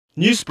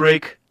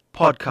Newsbreak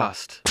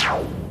podcast.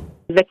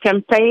 The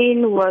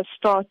campaign was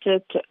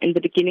started in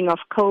the beginning of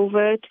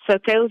COVID. So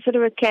Kuils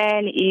River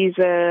Can is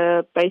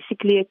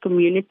basically a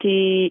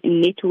community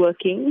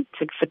networking.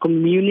 It's a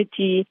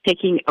community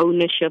taking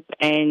ownership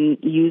and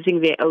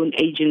using their own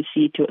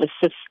agency to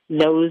assist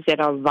those that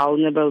are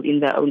vulnerable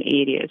in their own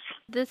areas.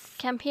 This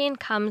campaign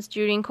comes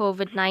during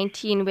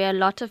COVID-19 where a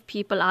lot of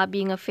people are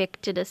being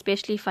affected,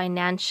 especially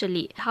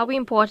financially. How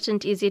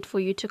important is it for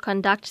you to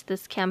conduct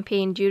this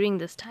campaign during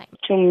this time?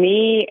 To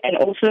me and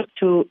also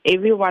to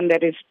everyone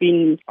that has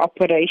been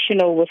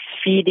operational with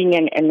feeding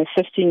and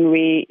assisting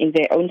in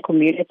their own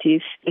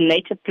communities,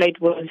 Native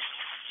Plate was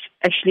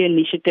actually an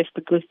initiative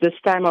because this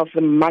time of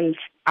the month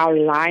our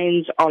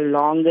lines are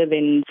longer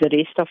than the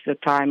rest of the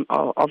time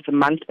of the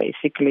month,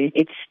 basically.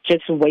 It's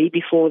just way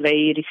before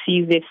they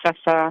receive their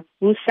SASSA,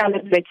 who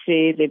celebrate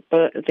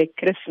their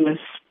Christmas,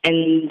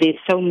 and there's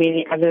so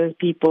many other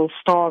people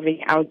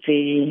starving out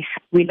there.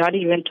 We're not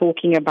even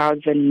talking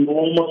about the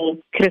normal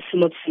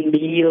Christmas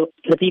meal.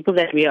 The people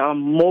that we are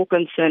more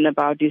concerned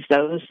about is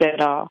those that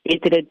are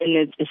bedridden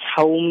at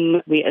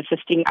home. We're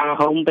assisting our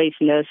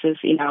home-based nurses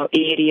in our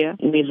area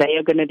where they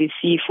are going to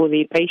receive for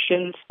their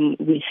patients.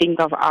 We think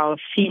of our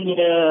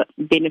senior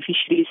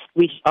beneficiaries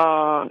which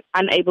are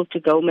unable to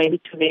go maybe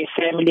to their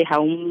family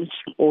homes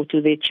or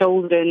to their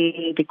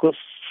children because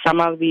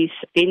some of these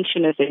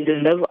pensioners, they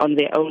live on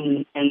their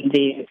own and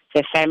their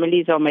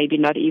families are maybe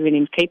not even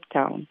in Cape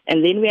Town.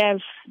 And then we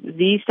have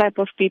these type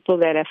of people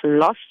that have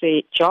lost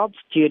their jobs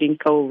during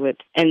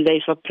COVID and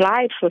they've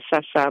applied for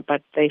SASSA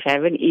but they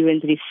haven't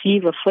even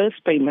received a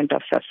first payment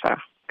of SASSA.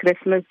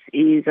 Christmas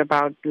is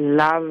about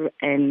love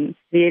and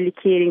really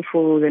caring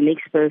for the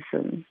next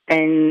person.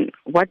 And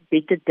what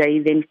better day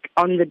than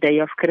on the day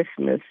of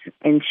Christmas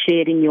and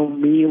sharing your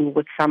meal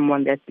with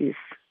someone that is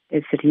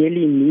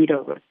really in need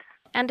of it.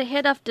 And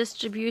ahead of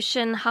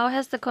distribution, how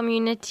has the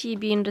community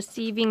been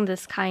receiving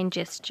this kind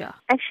gesture?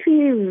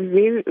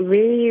 Actually,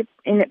 very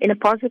in a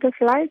positive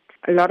light.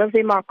 A lot of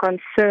them are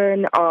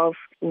concerned of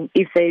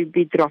if they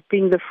be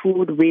dropping the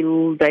food,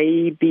 will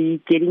they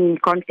be getting in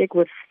contact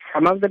with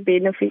some of the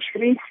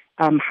beneficiaries,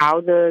 how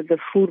the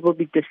food will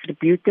be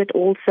distributed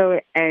also,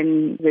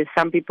 and there's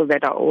some people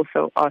that are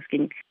also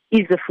asking,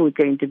 is the food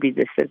going to be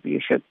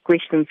distributed?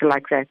 Questions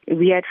like that.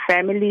 We had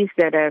families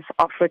that have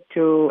offered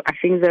to, I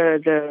think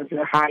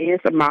the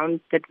highest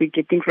amount that we're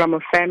getting from a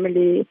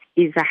family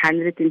is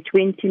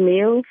 120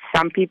 meals.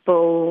 Some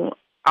people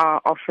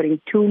are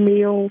offering 2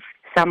 meals.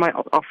 Some are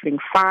offering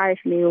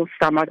 5 meals.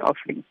 Some are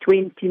offering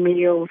 20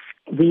 meals.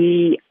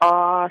 We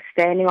are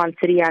standing on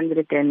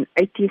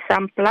 380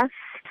 some plus.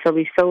 So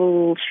we're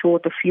still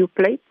short a few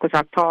plates because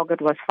our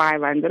target was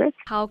 500.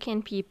 How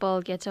can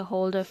people get a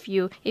hold of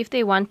you if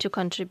they want to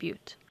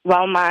contribute?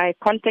 Well, my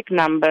contact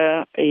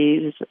number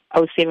is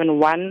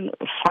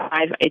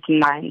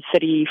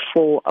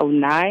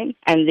 071-589-3409.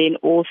 And then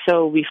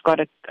also we've got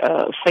a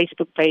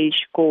Facebook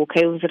page called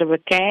Kuils River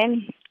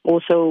Can.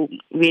 Also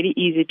very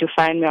easy to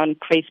find me on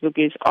Facebook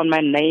is on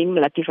my name,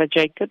 Latifa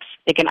Jacobs.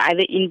 They can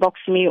either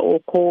inbox me or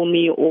call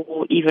me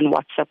or even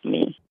WhatsApp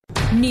me.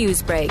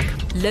 Newsbreak,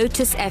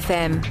 Lotus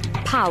FM,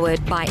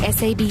 powered by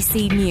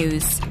SABC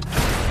News.